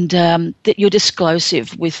and that you're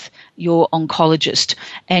disclosive with your oncologist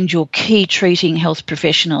and your key treating health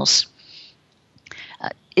professionals.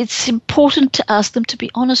 it's important to ask them to be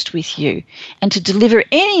honest with you and to deliver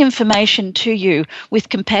any information to you with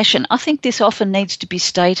compassion. I think this often needs to be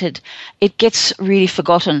stated. It gets really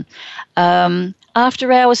forgotten.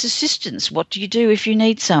 After hours assistance, what do you do if you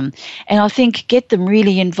need some? And I think get them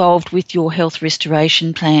really involved with your health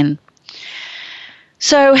restoration plan.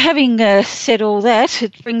 So having said all that,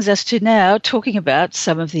 it brings us to now talking about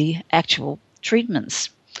some of the actual treatments.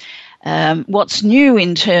 What's new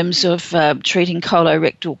in terms of treating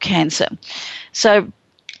colorectal cancer. So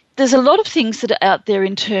there's a lot of things that are out there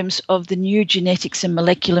in terms of the new genetics and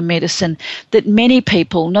molecular medicine that many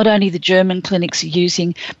people, not only the German clinics, are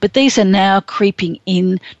using, but these are now creeping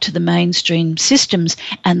into the mainstream systems,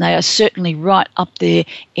 and they are certainly right up there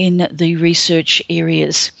in the research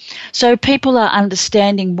areas. So people are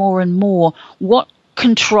understanding more and more what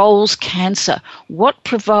controls cancer, what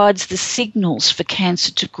provides the signals for cancer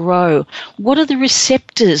to grow, what are the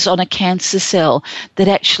receptors on a cancer cell that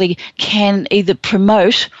actually can either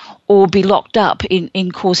promote or be locked up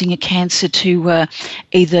in causing a cancer to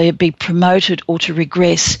either be promoted or to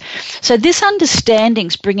regress. So this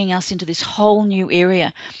understanding's bringing us into this whole new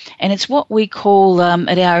area, and it's what we call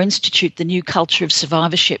at our institute the new culture of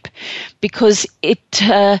survivorship, because it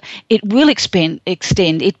will extend.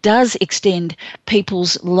 It does extend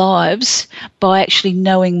people's lives by actually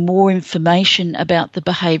knowing more information about the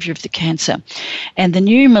behaviour of the cancer, and the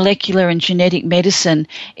new molecular and genetic medicine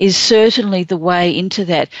is certainly the way into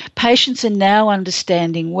that. Patients are now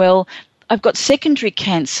understanding, well, I've got secondary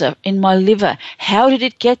cancer in my liver. How did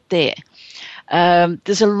it get there?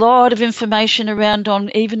 There's a lot of information around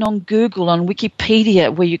even on Google, on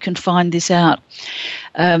Wikipedia, where you can find this out.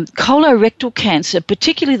 Colorectal cancer,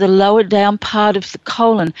 particularly the lower down part of the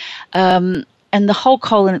colon, and the whole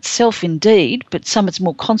colon itself indeed, but some it's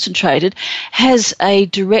more concentrated, has a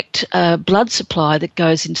direct blood supply that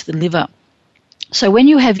goes into the liver. So when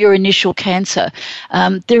you have your initial cancer,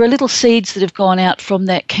 there are little seeds that have gone out from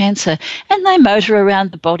that cancer, and they motor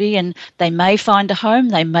around the body, and they may find a home,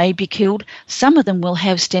 they may be killed. Some of them will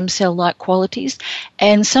have stem cell-like qualities,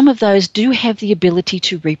 and some of those do have the ability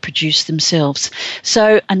to reproduce themselves.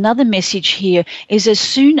 So another message here is, as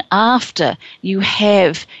soon after you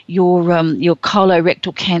have your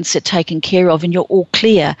colorectal cancer taken care of and you're all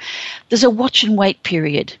clear, there's a watch and wait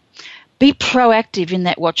period. Be proactive in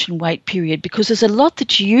that watch and wait period, because there's a lot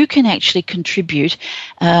that you can actually contribute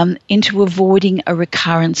into avoiding a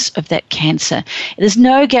recurrence of that cancer. There's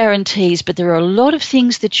no guarantees, but there are a lot of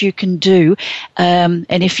things that you can do. And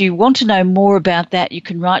if you want to know more about that, you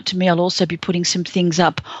can write to me. I'll also be putting some things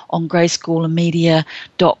up on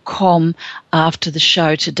gracegawlermedia.com after the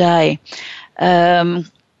show today.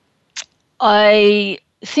 I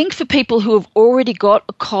think for people who have already got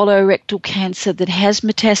a colorectal cancer that has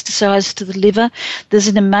metastasized to the liver, there's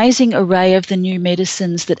an amazing array of the new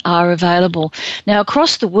medicines that are available. Now,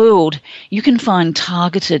 across the world, you can find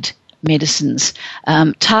targeted medicines.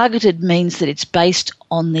 Targeted means that it's based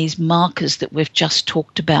on these markers that we've just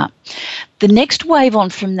talked about. The next wave on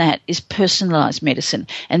from that is personalized medicine.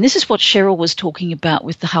 And this is what Cheryl was talking about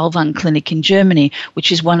with the Halvan Clinic in Germany,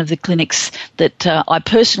 which is one of the clinics that I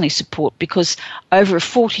personally support, because over a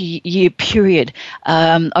 40-year period,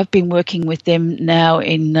 I've been working with them now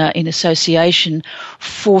in association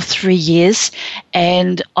for 3 years,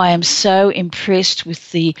 and I am so impressed with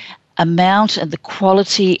the amount and the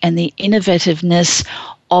quality and the innovativeness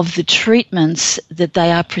of the treatments that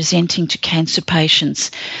they are presenting to cancer patients,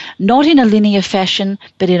 not in a linear fashion,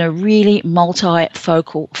 but in a really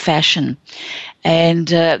multifocal fashion. And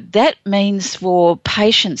that means for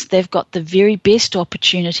patients, they've got the very best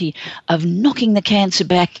opportunity of knocking the cancer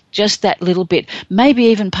back just that little bit, maybe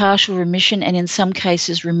even partial remission, and in some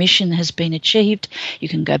cases remission has been achieved. You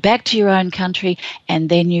can go back to your own country, and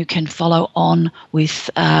then you can follow on with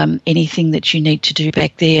anything that you need to do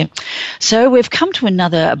back there. So we've come to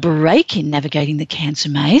another break in Navigating the Cancer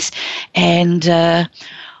Maze, and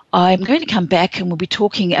I'm going to come back and we'll be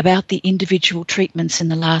talking about the individual treatments in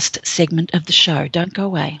the last segment of the show. Don't go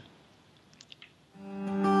away.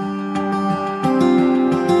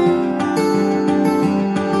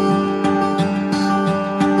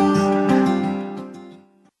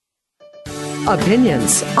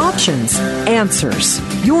 Opinions, options, answers.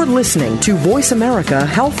 You're listening to Voice America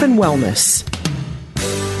Health and Wellness.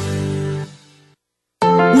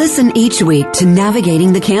 Listen each week to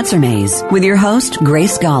Navigating the Cancer Maze with your host,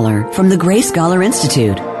 Grace Goller, from the Grace Goller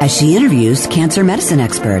Institute, as she interviews cancer medicine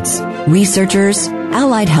experts, researchers,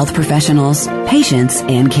 allied health professionals, patients,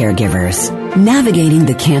 and caregivers. Navigating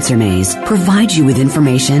the Cancer Maze provides you with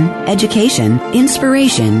information, education,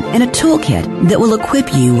 inspiration, and a toolkit that will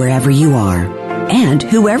equip you wherever you are. and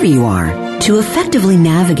whoever you are to effectively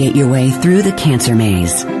navigate your way through the cancer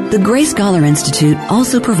maze. The Grace Scholar Institute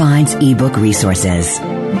also provides ebook resources.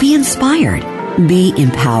 Be inspired. Be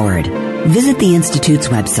empowered. Visit the Institute's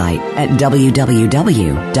website at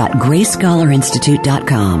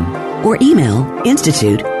www.gracesscholarinstitute.com or email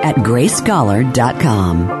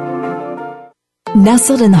institute@gracescholar.com.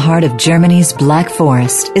 Nestled in the heart of Germany's Black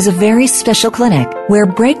Forest is a very special clinic where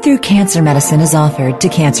breakthrough cancer medicine is offered to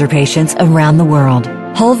cancer patients around the world.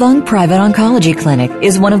 Holvung Private Oncology Clinic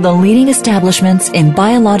is one of the leading establishments in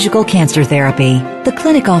biological cancer therapy. The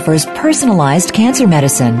clinic offers personalized cancer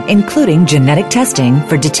medicine, including genetic testing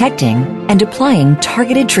for detecting and applying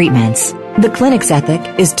targeted treatments. The clinic's ethic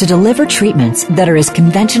is to deliver treatments that are as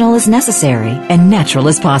conventional as necessary and natural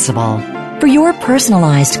as possible. For your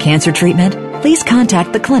personalized cancer treatment, please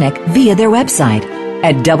contact the clinic via their website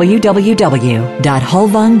at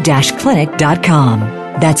www.holvung-clinic.com.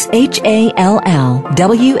 That's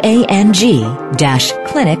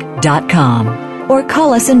HALLWANG-clinic.com. Or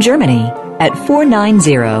call us in Germany at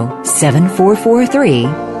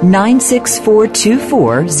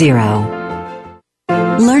 490-7443-964240.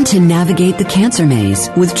 Learn to navigate the cancer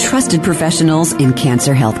maze with trusted professionals in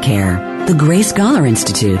cancer healthcare. The Grace Scholar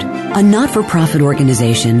Institute, a not-for-profit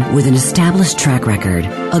organization with an established track record,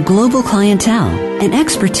 a global clientele, and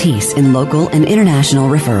expertise in local and international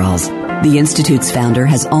referrals. The Institute's founder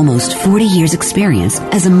has almost 40 years' experience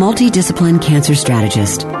as a multidisciplined cancer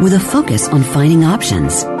strategist with a focus on finding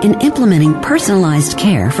options and implementing personalized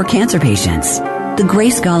care for cancer patients. The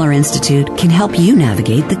Grace Scholar Institute can help you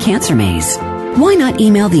navigate the cancer maze. Why not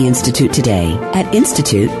email the Institute today at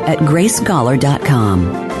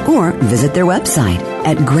institute@gracescholar.com or visit their website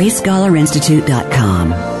at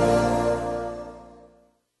gracesscholarinstitute.com.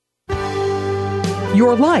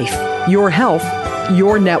 Your life, your health,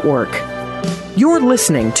 your network. You're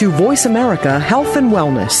listening to Voice America Health and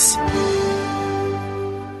Wellness.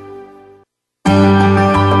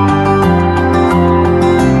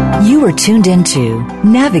 You are tuned into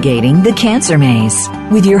Navigating the Cancer Maze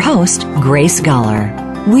with your host, Grace Scholar.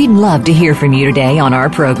 We'd love to hear from you today on our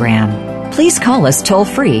program. Please call us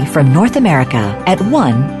toll-free from North America at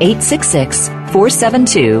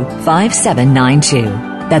 1-866-472-5792.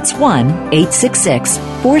 That's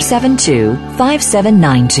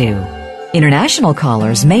 1-866-472-5792. International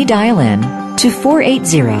callers may dial in to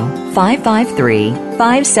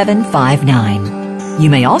 480-553-5759. You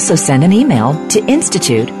may also send an email to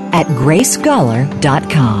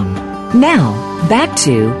institute@gracescholar.com. Now, back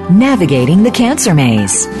to Navigating the Cancer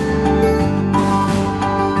Maze.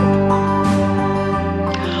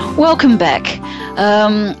 Welcome back.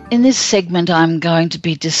 In this segment, I'm going to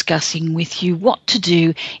be discussing with you what to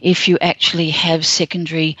do if you actually have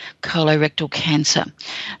secondary colorectal cancer.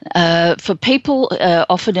 For people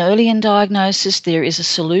often early in diagnosis, there is a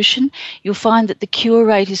solution. You'll find that the cure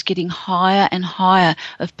rate is getting higher and higher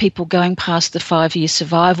of people going past the 5-year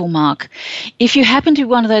survival mark. If you happen to be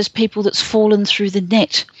one of those people that's fallen through the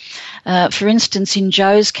net, for instance, in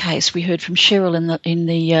Joe's case, we heard from Cheryl in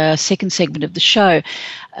the second segment of the show.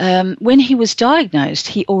 When he was diagnosed,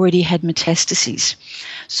 he already had metastases.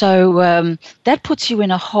 So that puts you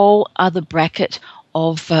in a whole other bracket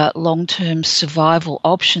of long-term survival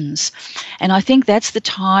options. And I think that's the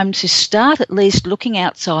time to start at least looking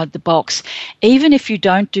outside the box. Even if you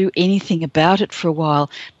don't do anything about it for a while,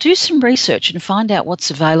 do some research and find out what's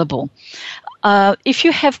available. If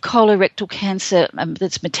you have colorectal cancer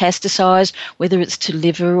that's metastasized, whether it's to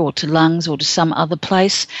liver or to lungs or to some other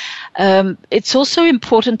place, it's also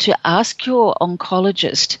important to ask your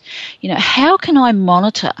oncologist, how can I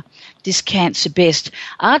monitor this cancer best?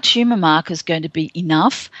 Are tumor markers going to be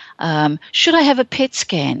enough? Should I have a PET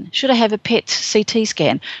scan? Should I have a PET CT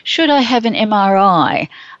scan? Should I have an MRI?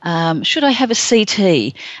 Should I have a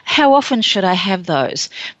CT? How often should I have those?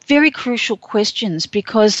 Very crucial questions,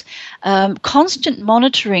 because constant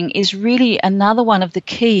monitoring is really another one of the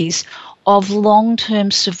keys of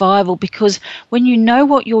long-term survival, because when you know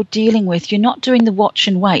what you're dealing with, you're not doing the watch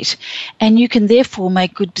and wait, and you can therefore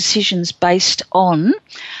make good decisions based on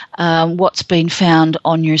what's been found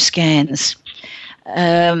on your scans.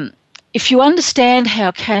 If you understand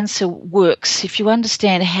how cancer works, if you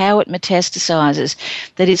understand how it metastasizes,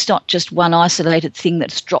 that it's not just one isolated thing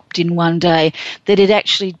that's dropped in one day, that it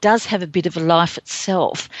actually does have a bit of a life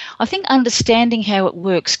itself, I think understanding how it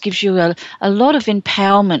works gives you a lot of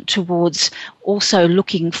empowerment towards also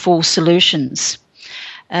looking for solutions.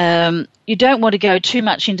 You don't want to go too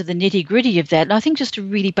much into the nitty-gritty of that, and I think just a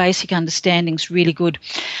really basic understanding is really good.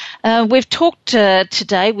 We've talked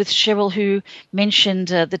today with Cheryl, who mentioned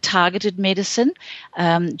the targeted medicine.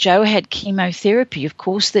 Joe had chemotherapy, of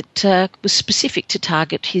course, that was specific to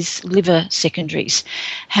target his liver secondaries.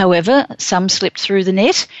 However, some slipped through the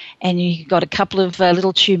net, and you got a couple of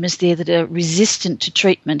little tumours there that are resistant to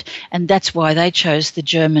treatment, and that's why they chose the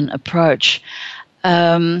German approach.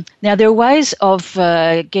 Now, there are ways of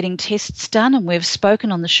getting tests done, and we've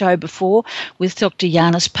spoken on the show before with Dr.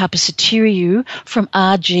 Yannis Papasateriou from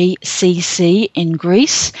RGCC in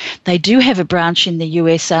Greece. They do have a branch in the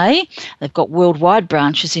USA. They've got worldwide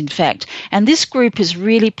branches, in fact. And this group is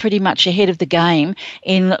really pretty much ahead of the game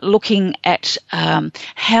in looking at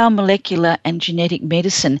how molecular and genetic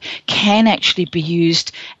medicine can actually be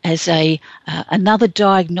used as another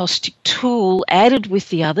diagnostic tool added with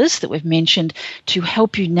the others that we've mentioned to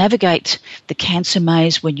help you navigate the cancer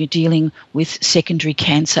maze when you're dealing with secondary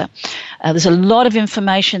cancer. There's a lot of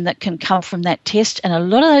information that can come from that test, and a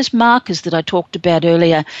lot of those markers that I talked about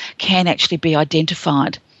earlier can actually be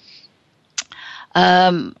identified.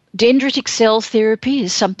 Dendritic cell therapy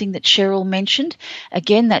is something that Cheryl mentioned.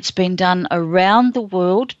 Again, that's been done around the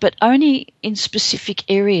world, but only in specific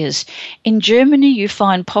areas. In Germany, you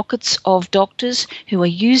find pockets of doctors who are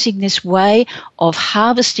using this way of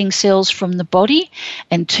harvesting cells from the body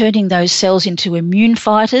and turning those cells into immune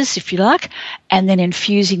fighters, if you like, and then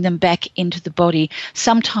infusing them back into the body,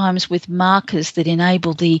 sometimes with markers that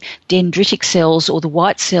enable the dendritic cells or the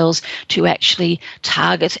white cells to actually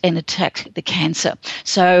target and attack the cancer.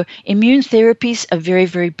 So immune therapies are very,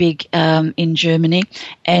 very big in Germany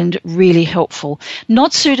and really helpful.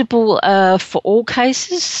 Not suitable for all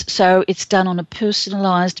cases, so it's done on a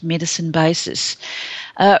personalised medicine basis.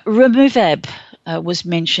 Removab was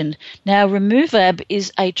mentioned. Now, Removab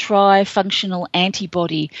is a trifunctional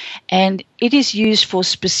antibody, and it is used for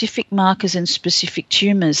specific markers and specific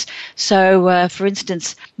tumours. So, for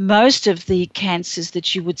instance, most of the cancers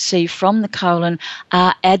that you would see from the colon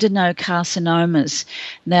are adenocarcinomas.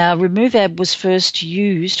 Now, Removab was first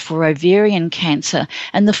used for ovarian cancer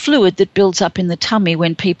and the fluid that builds up in the tummy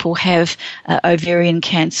when people have ovarian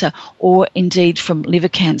cancer, or indeed from liver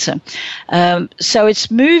cancer. So it's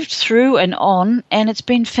moved through and on, and it's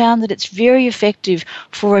been found that it's very effective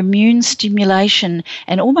for immune stimulation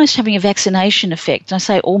and almost having a vaccination effect. And I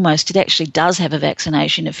say almost, it actually does have a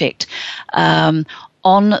vaccination effect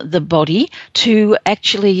on the body to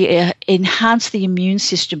actually enhance the immune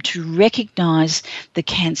system to recognize the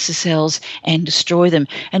cancer cells and destroy them.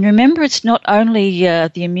 And remember, it's not only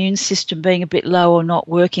the immune system being a bit low or not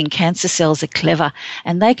working. Cancer cells are clever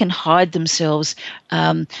and they can hide themselves.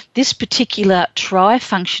 This particular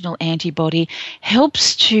trifunctional antibody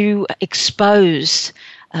helps to expose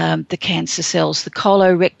the cancer cells, the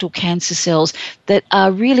colo-rectal cancer cells that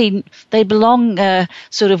are really, they belong the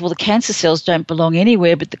cancer cells don't belong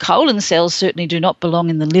anywhere, but the colon cells certainly do not belong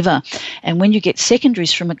in the liver. And when you get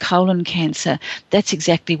secondaries from a colon cancer, that's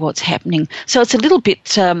exactly what's happening. So it's a little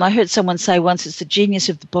bit, I heard someone say once, it's the genius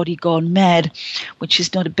of the body gone mad, which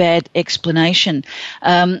is not a bad explanation.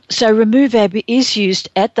 So Removab is used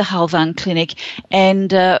at the Halvang Clinic,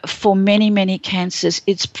 and for many, many cancers,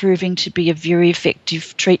 it's proving to be a very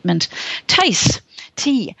effective treatment. TACE,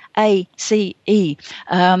 T-A-C-E,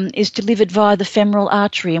 is delivered via the femoral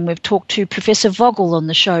artery, and we've talked to Professor Vogel on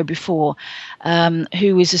the show before,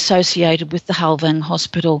 who is associated with the Halvang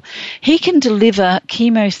Hospital. He can deliver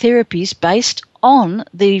chemotherapies based on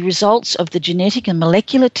the results of the genetic and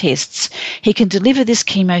molecular tests. He can deliver this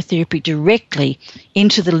chemotherapy directly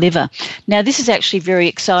into the liver. Now, this is actually very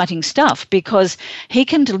exciting stuff because he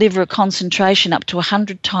can deliver a concentration up to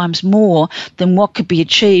 100 times more than what could be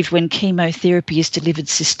achieved when chemotherapy is delivered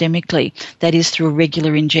systemically, that is through a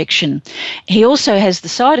regular injection. He also has the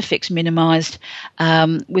side effects minimised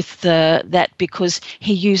with that because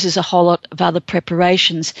he uses a whole lot of other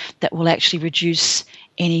preparations that will actually reduce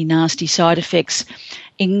any nasty side effects.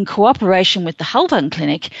 In cooperation with the Halvang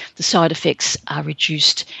Clinic, the side effects are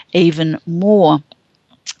reduced even more.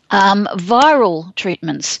 Viral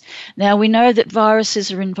treatments. Now, we know that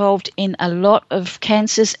viruses are involved in a lot of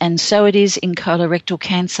cancers, and so it is in colorectal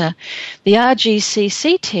cancer. The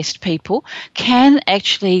RGCC test, people, can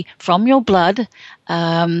actually, from your blood,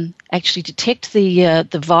 actually detect the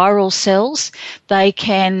viral cells. They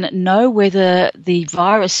can know whether the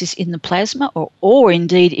virus is in the plasma or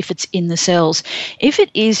indeed if it's in the cells. If it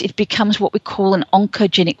is, it becomes what we call an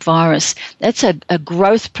oncogenic virus. That's a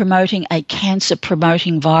growth-promoting, a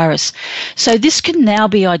cancer-promoting virus. So this can now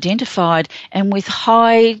be identified, and with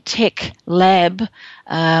high-tech lab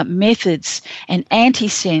methods and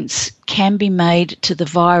antisense can be made to the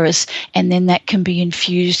virus, and then that can be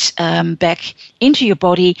infused back into your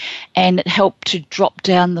body and help to drop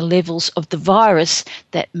down the levels of the virus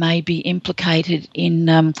that may be implicated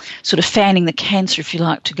in sort of fanning the cancer, if you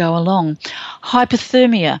like, to go along.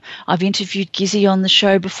 Hypothermia. I've interviewed Gizzy on the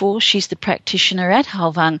show before. She's the practitioner at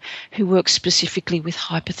Halvang who works specifically with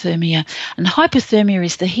hypothermia. And hypothermia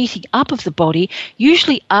is the heating up of the body,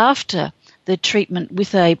 usually after the treatment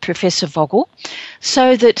with a Professor Vogel,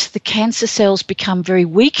 so that the cancer cells become very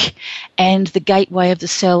weak and the gateway of the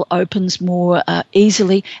cell opens more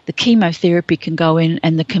easily. The chemotherapy can go in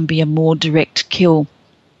and there can be a more direct kill.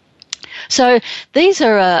 So these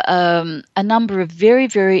are a number of very,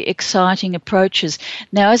 very exciting approaches.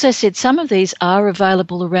 Now, as I said, some of these are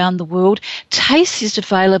available around the world. TACE is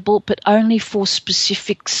available, but only for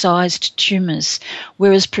specific sized tumours,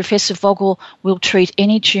 whereas Professor Vogel will treat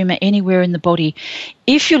any tumour anywhere in the body.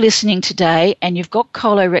 If you're listening today and you've got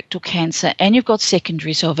colorectal cancer and you've got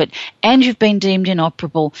secondaries of it and you've been deemed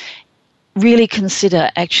inoperable, really consider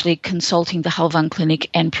actually consulting the Halvang Clinic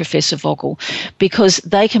and Professor Vogel, because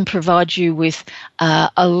they can provide you with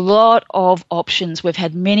a lot of options. We've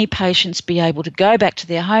had many patients be able to go back to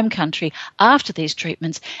their home country after these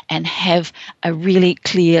treatments and have a really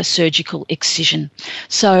clear surgical excision.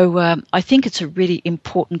 So I think it's a really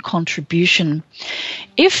important contribution.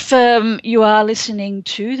 If you are listening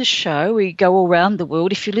to the show, we go all around the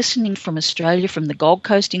world. If you're listening from Australia, from the Gold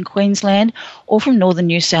Coast in Queensland, or from northern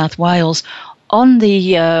New South Wales, on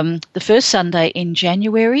the first Sunday in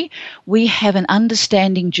January, we have an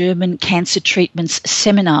Understanding German Cancer Treatments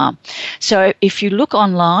seminar. So if you look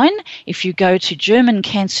online, if you go to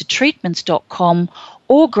germancancertreatments.com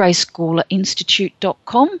or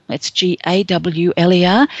gracegawlerinstitute.com, that's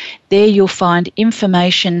GAWLER, there you'll find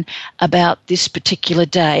information about this particular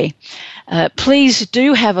day. Please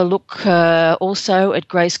do have a look also at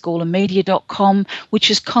gracegawlermedia.com,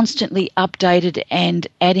 which is constantly updated and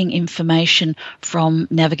adding information from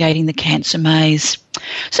Navigating the Cancer Maze.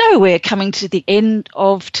 So we're coming to the end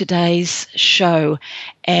of today's show,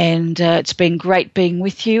 and it's been great being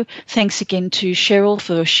with you. Thanks again to Cheryl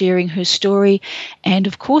for sharing her story, and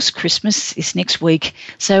of course Christmas is next week.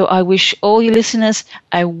 So I wish all your listeners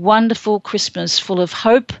a wonderful Christmas full of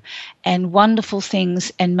hope and wonderful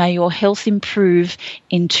things, and may your health improve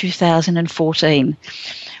in 2014.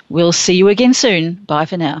 We'll see you again soon. Bye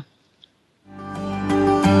for now.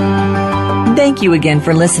 Thank you again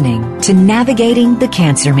for listening to Navigating the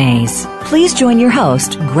Cancer Maze. Please join your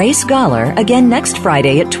host, Grace Gawler, again next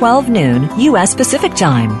Friday at 12 noon U.S. Pacific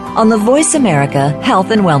Time on the Voice America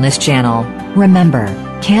Health and Wellness Channel. Remember,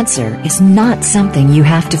 cancer is not something you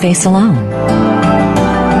have to face alone.